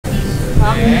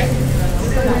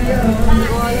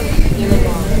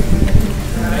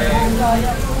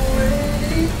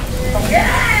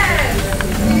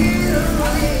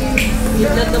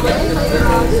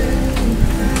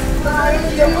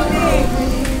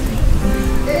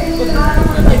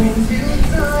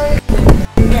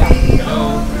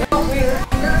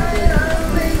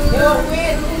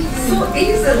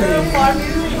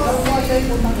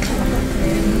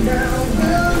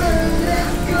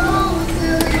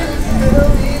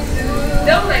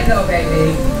Don't let go,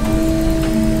 baby.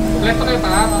 Kompleto kayo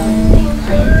pa?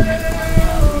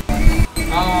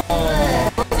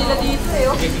 Sila dito eh,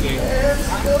 oh. Sige.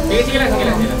 Sige lang. Okay,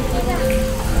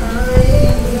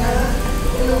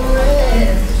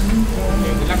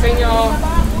 good luck sa inyo.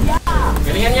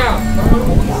 Galingan nyo.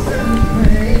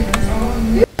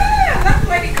 Yeah, that's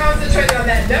why he concentrated on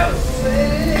that dose.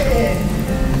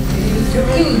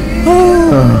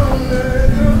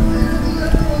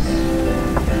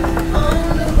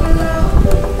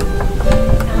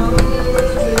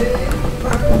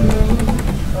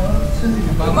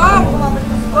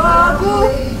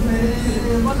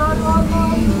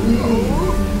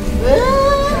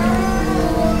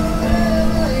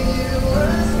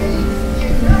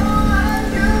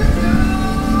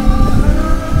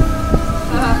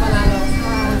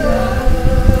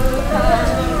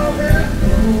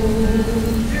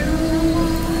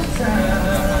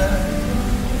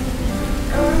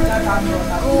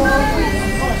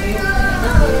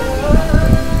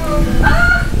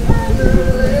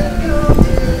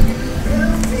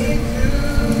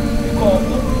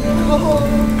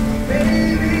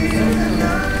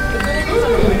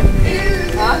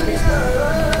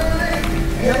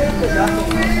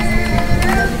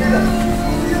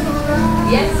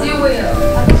 Yes, you will.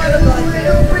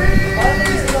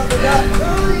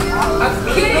 I'm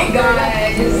kidding,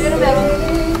 guys.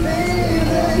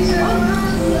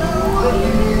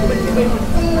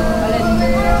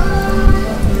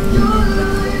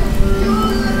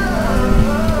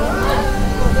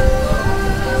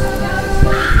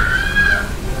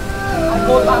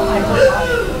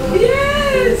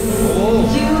 Yes!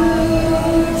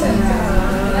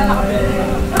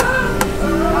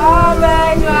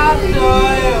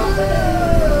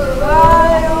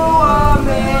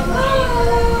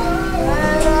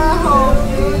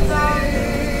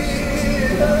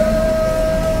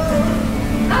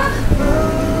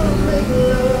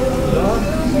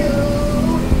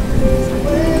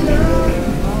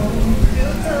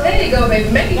 There you go,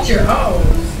 baby. Make it your own.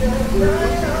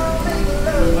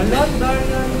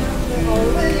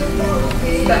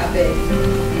 Stop it.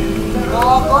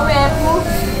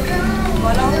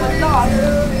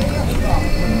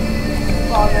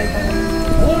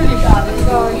 Holy shit.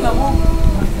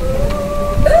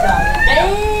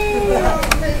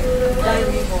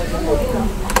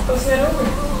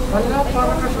 Wala,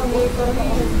 para ka siyang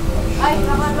Ay,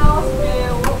 nakalaos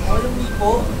kayo. Walang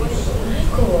lipo.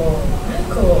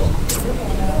 Cool.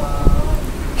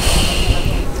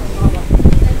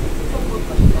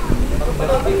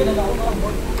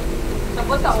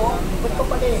 Sabot ako. Ba't ko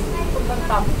pala eh. Ba't ng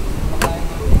top?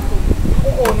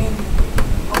 Kukunin.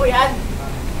 Ako yan.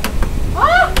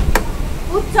 Ah!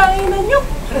 Putsang ina nyo!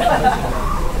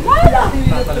 Wala!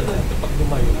 pag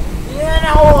dumayo. Hindi na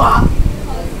nakuha.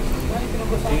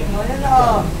 Wala na.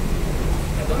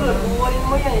 Kukunin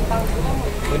mo yan. Itangin mo.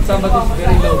 When somebody's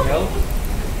very low health,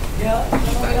 Yeah, ano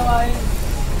mo ginawa yun?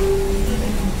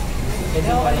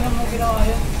 Ano mo ginawa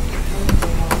yun?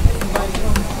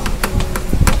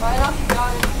 Kaya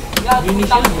yan,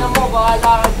 itangin na mo.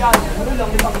 Bahala ka dyan. Ano lang,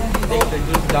 itang na dito. take the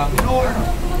juice down.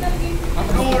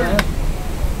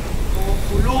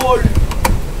 Ulol!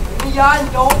 Ano yan,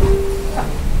 Joe?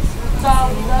 Saan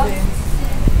na?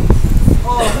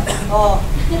 Oh.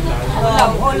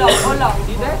 Olang.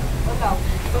 Dito? Olang.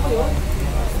 Ito ko yun?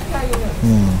 Kaya yun.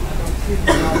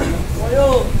 Oyo!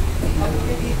 Ang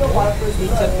dito, para first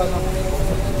chat pa lang.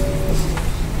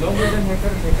 Longer than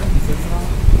hacker.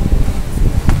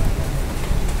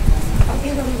 Ang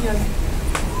ina rin yan.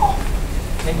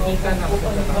 Nagkita na ako sa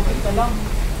Nakita lang.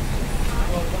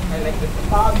 I like this.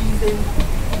 Pakabitin.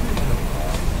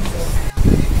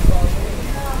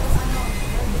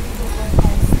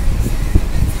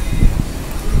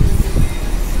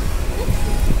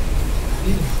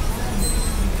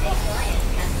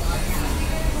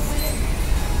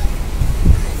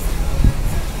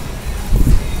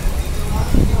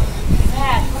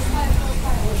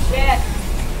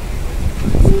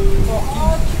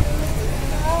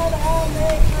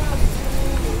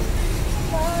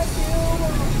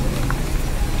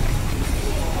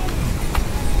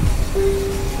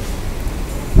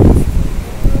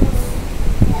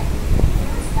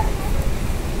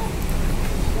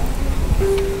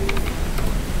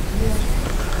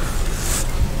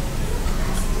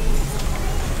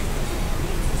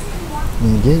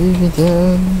 Getting me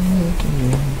down.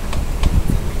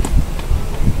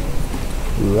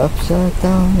 You're upside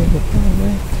down in the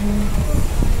planet.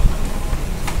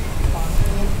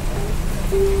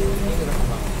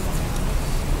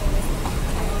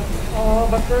 Oh,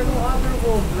 but there are no other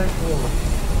wolves like wolves.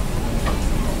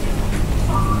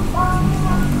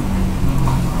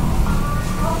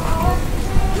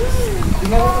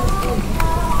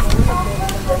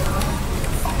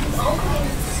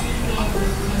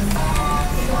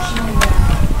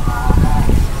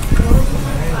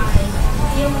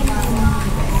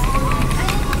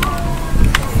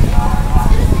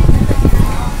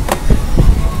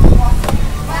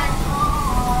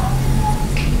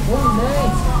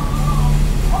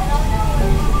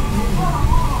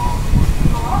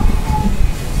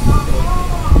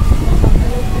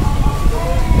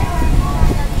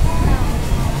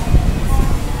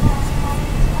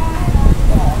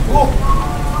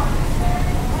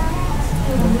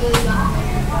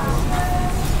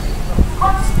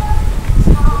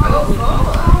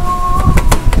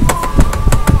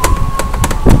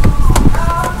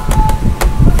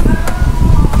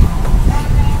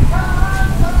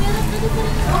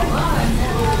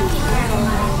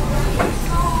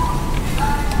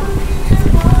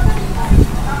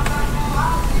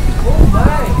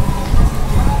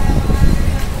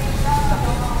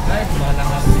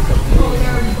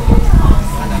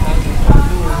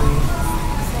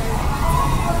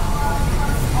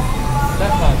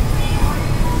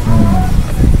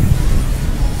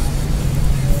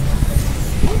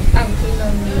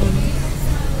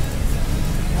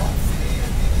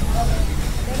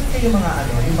 yung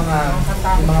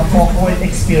mga awkward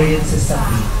experiences sa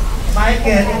beat.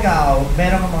 Michael, ikaw,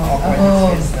 meron kang mga awkward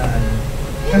experience na ano?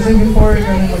 Kasi before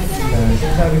kami magkita,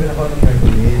 sinasabi ko na ako anong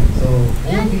gagawin. So,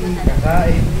 movie,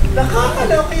 kakain.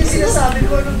 Nakakaloka yung sinasabi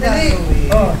ko anong gagawin.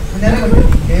 Kunyari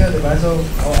mag-meet kayo, diba? So,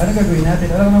 anong gagawin natin?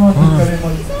 Alam naman kung kami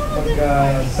mag-sabi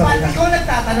na. Ikaw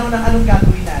nagtatanong ng anong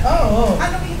gagawin natin.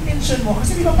 Anong intention mo?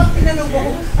 Kasi di ba pag tinanong mo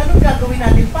kung anong gagawin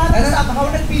natin, parang somehow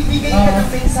nagbibigay ka ng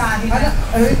mensahe na.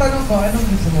 Itanong ko, anong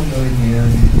gusto mong gawin ngayon?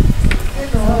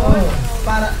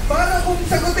 Para kung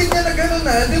sagutin niya na gano'n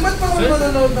na, di ba't pa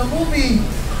manonood ng movie?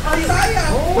 Ay,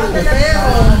 sayang!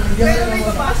 Pero may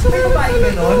babae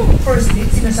gano'n, first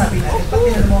date, sinasabi natin, pag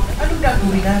tinanong mo, anong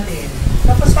gagawin natin?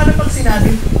 Tapos paano pag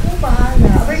sinabi,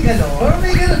 bahala, may gano'n? Or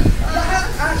may gano'n. Lahat,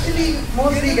 actually,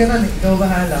 mostly gano'n. Ikaw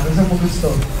bahala, kung saan mo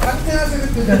gusto. Ang sinasagot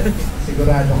ko dyan,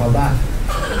 sigurado ka ba?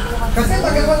 Kasi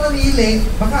pag ako namili,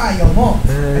 baka ayaw mo.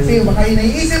 Kasi baka yung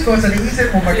naiisip ko, sa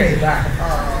naiisip mo, magkaiba.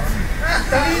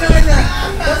 Sabihin naman niya!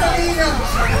 Sasabihin niya!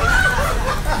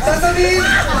 Sasabihin!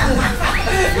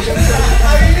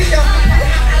 Sabihin niya!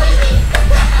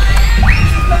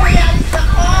 Nakayalis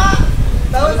ako!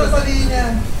 Tapos sasabihin niya,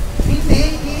 hindi,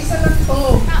 iisa lang to.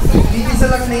 Iisa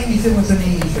lang naiisip mo sa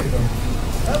naiisip ko.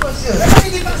 Tapos yun. Pero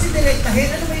hindi pa kasi direktahin,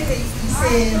 ano ba yung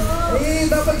naiisip?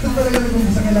 Dapat doon talaga kung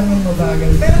gusto kailangan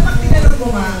mabagal. Pero pag tinanong mo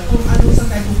nga, kung ano saan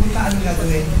tayo pupunta, anong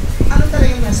gagawin, ano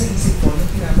talaga yung nasa isip mo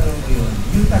nung tinatanong ko yun?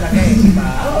 Yun talaga di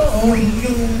ba?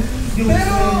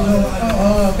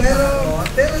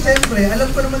 Pero siyempre, alam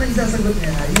ko naman ang isasagot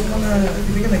niya, yung mga,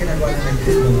 typical na ginagawa na ng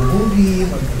movie,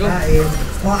 magkakain,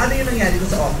 ano yung nangyari ko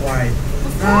sa awkward?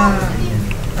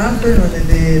 After nun, and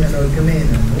then, nanood kami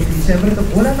ng movie, siyempre,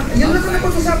 wala na, yun lang na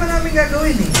pag-usapan namin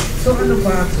gagawin eh. So, ano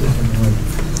pa ang susunod?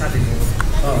 Sabi ko.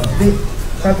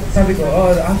 Sabi ko,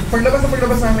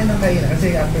 paglabas namin ng kainan,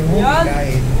 kasi after movie,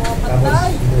 kain,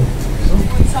 tapos,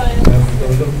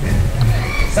 tulog.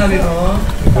 Sabi mo?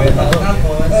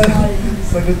 Tapos?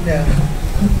 Sagot niya.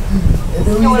 Ito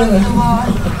yung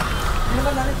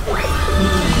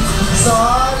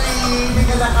Sorry, hindi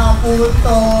ka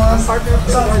nakaputos.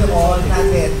 Sorry all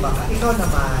natin. Baka ikaw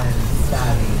naman,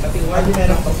 Dari. Ano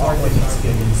meron kang awkward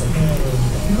experience?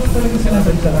 Hindi ko talaga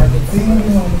sinasadya.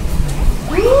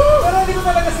 Pero hindi ko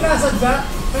talaga sinasadya.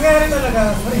 Nangyari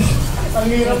talaga. Ang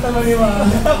hirap na maniwala.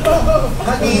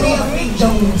 Kanini ang big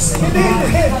jokes. Hindi.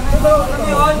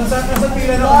 Nasa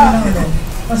pila na kami ng ano.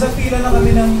 Nasa pila na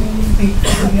kami ng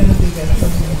ticket. Pagyan ng ticket.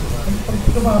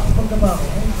 Pagkaba ako.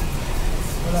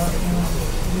 Wala.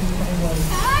 Hindi ko makiwala.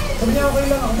 Sabi niya okay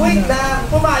lang ako. Wait lang.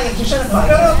 Pumayag siya nagbayad.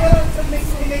 Pero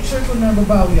make sure ko na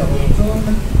babawi ako. So,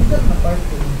 nagpunta na part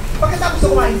ko. Pagkatapos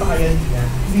na kumain pa kayo, hindi na.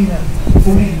 Hindi na.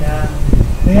 Uwi na.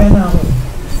 Kaya na ako.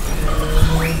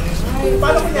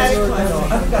 Paano kunyari kung ano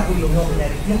gagawin nyo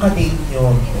kunyari? Yung ka-date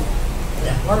nyo.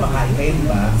 Makain kayo, di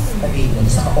ba? Ka-date nyo.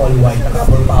 Sa all white,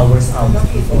 naka-4 hours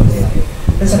outfit ulit.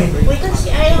 Tapos sabihin, wait lang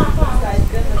si Aya ako.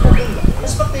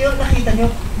 Tapos pag tayo nakita nyo,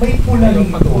 may pula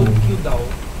rito.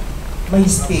 May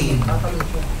stain.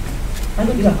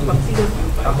 Anong ginagawa?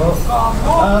 Ako?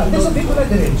 Hindi, sabihin ko na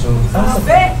diretso.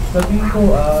 Sabihin ko,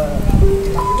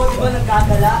 Di ba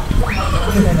nagkagala?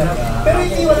 pero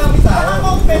hindi wala kami tao.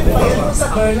 Nakaka-open pa yun kung sa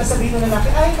girl na sabihin ng lalaki,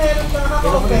 ay, meron na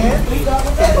nakaka-open.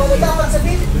 Pero ano dapat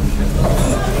sabihin?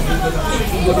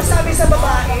 Hindi ko sabi sa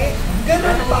babae,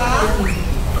 ganun pa.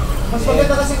 Mas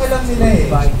maganda kasi alam nila eh.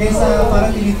 Kaysa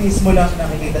parang tinitiis mo lang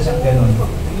nakikita siyang ganun.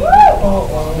 Oo.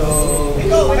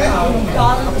 Ikaw,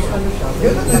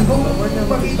 Yun na din, kung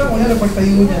makita mo yan,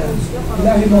 pagtayo niya,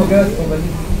 ilahin mo agad, o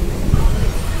balik.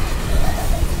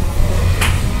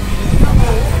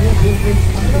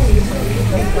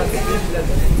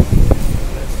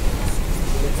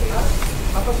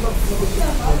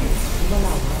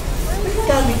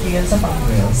 Ginagamit niyo yan sa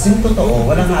pang-girls. Yung totoo,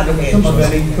 walang halong edge.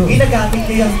 Ginagamit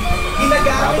niyo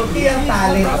yung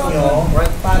talent niyo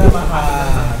para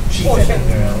maka-cheat ng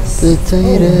girls.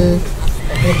 Excited.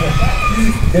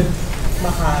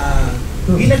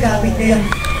 Ginagamit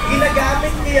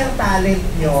niyo yung talent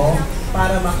niyo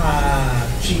para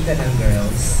maka-cheat ng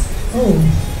girls. Oh.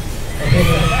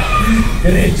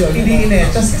 Diretso. Hindi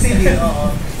inechos kasi hindi. Oo.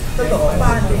 Totoo.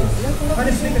 Paano?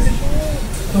 Honestly kasi,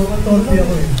 so torpe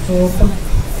ako eh. So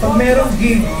pag merong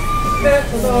gig,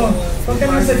 totoo, pag ka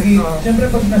nasa gig, syempre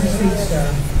pag nasa stage ka,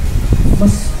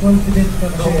 mas confident ka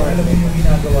kasi alam mo yung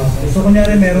ginagawa mo. So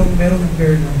kunyari merong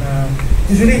girl na,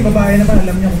 usually babae naman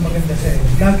alam niya kung maganda siya eh.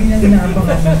 Lagi niyang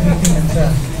inaabangan na meetingan siya.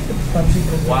 Top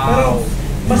secret. Wow. Pero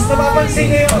mas napapansin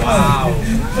niya yung Wow.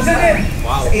 Kasi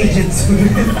Wow. Sa agents.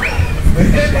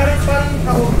 parang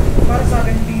ako, para sa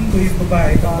akin, tingin ko yung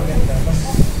babae pa maganda. Mas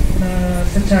na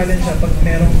sa challenge siya pag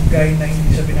merong guy na hindi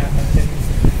siya binapansin.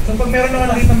 So pag meron ako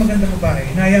nakita magandang babae,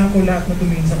 hinayaan ko lahat na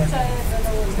tumingin sa kanya.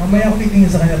 Mamaya ako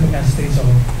titingin sa kanya pag nasa stage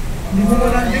ako. Hindi ko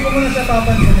muna siya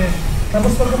papansin eh.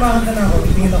 Tapos pag kumakanta na ako,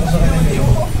 titingin ako sa kanya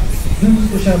ngayon. Doon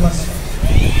ko siya mas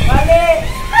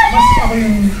ako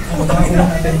yung makakuha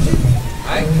ng attention.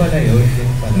 Ay, Yung pala yun.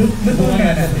 Luto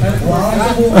nga natin.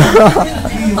 Wow!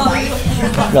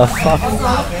 The fuck?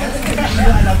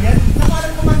 Alam yan?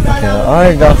 Okay, our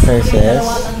doctor says,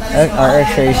 our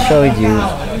x-ray showed you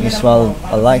smell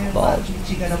a light bulb.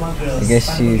 I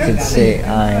guess you could say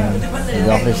the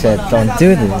doctor said, don't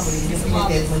do this.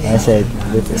 I said,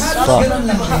 this is fuck.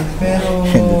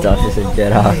 And the doctor said,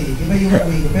 get out. Iba yung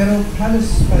way ko, pero halos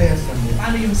parehas kami.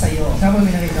 Paano yung sayo? Sama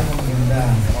may nakita ko maganda.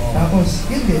 Tapos,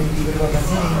 yun din, hindi ko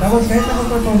napapansin. Tapos, kahit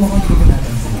nakaperform ako, hindi ko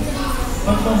napansin.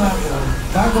 Pag bumako,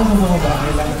 bago ko bumaba,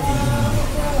 kailangan tingin.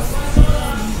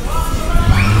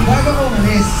 Bago ko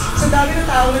umalis. Sa dami ng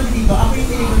tao lang dito, ako yung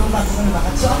tinigunong bago ko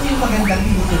nabakat. So ako yung magandang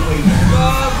tinutukoy niya.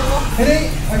 Hindi,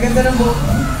 maganda ng buhok.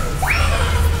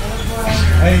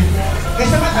 Ay.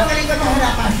 Kaysa matanggalin ka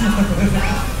maharapan.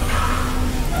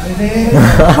 Hindi.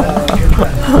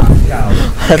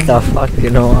 What the fuck,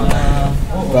 you know?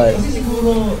 But, Kasi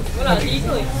siguro,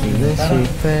 the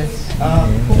cheapest.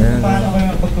 kung paano kayo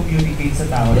magpag-communicate sa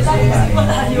tao sa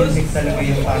babae. Music talaga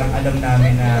yung parang alam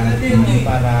namin na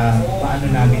para paano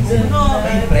namin sila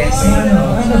ma-impress.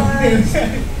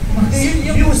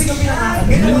 Yung music ang pinaka.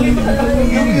 Ganun yung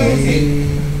music.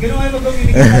 Ganun kayo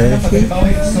mag-communicate natin pag halimbawa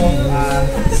yung song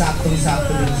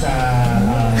saktong-sakto dun sa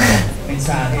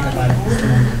mensahe na parang gusto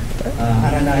mong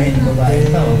haranahin ng babae.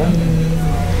 Ito,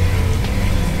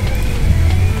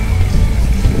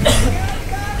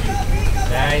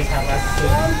 guys, hamas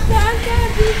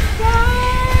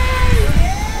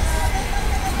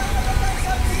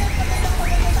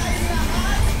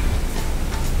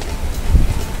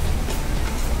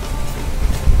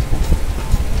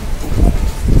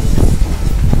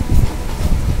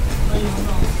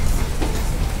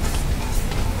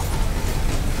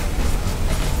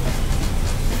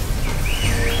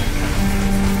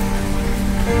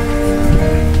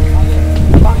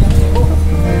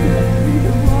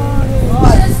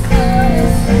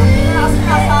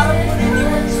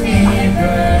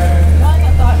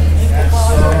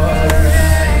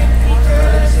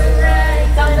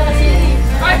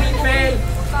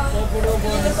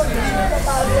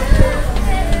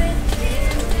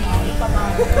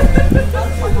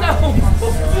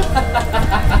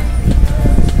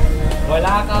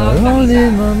wala ka.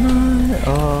 Only my mind.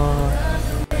 Oh.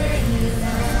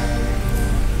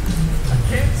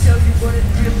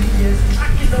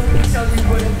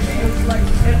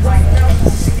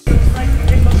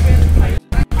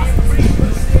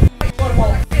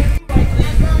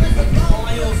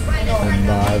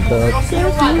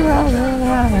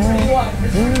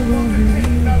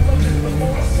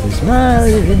 Smile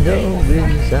even though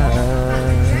inside.